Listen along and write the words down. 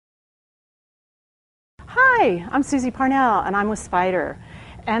Hi, I'm Susie Parnell and I'm with Spyder.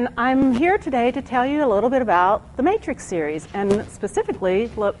 And I'm here today to tell you a little bit about the Matrix series and specifically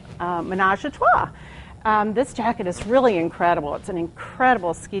Ménage a Trois. This jacket is really incredible. It's an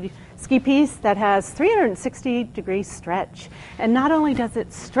incredible ski piece that has 360-degree stretch. And not only does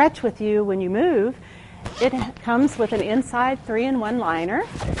it stretch with you when you move, it comes with an inside 3-in-1 liner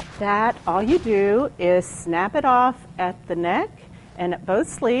that all you do is snap it off at the neck and at both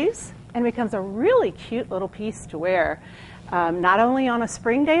sleeves, and it becomes a really cute little piece to wear, not only on a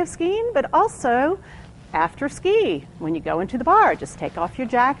spring day of skiing, but also after ski. When you go into the bar, just take off your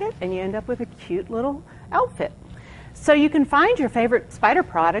jacket and you end up with a cute little outfit. So you can find your favorite Spyder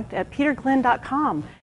product at peterglenn.com.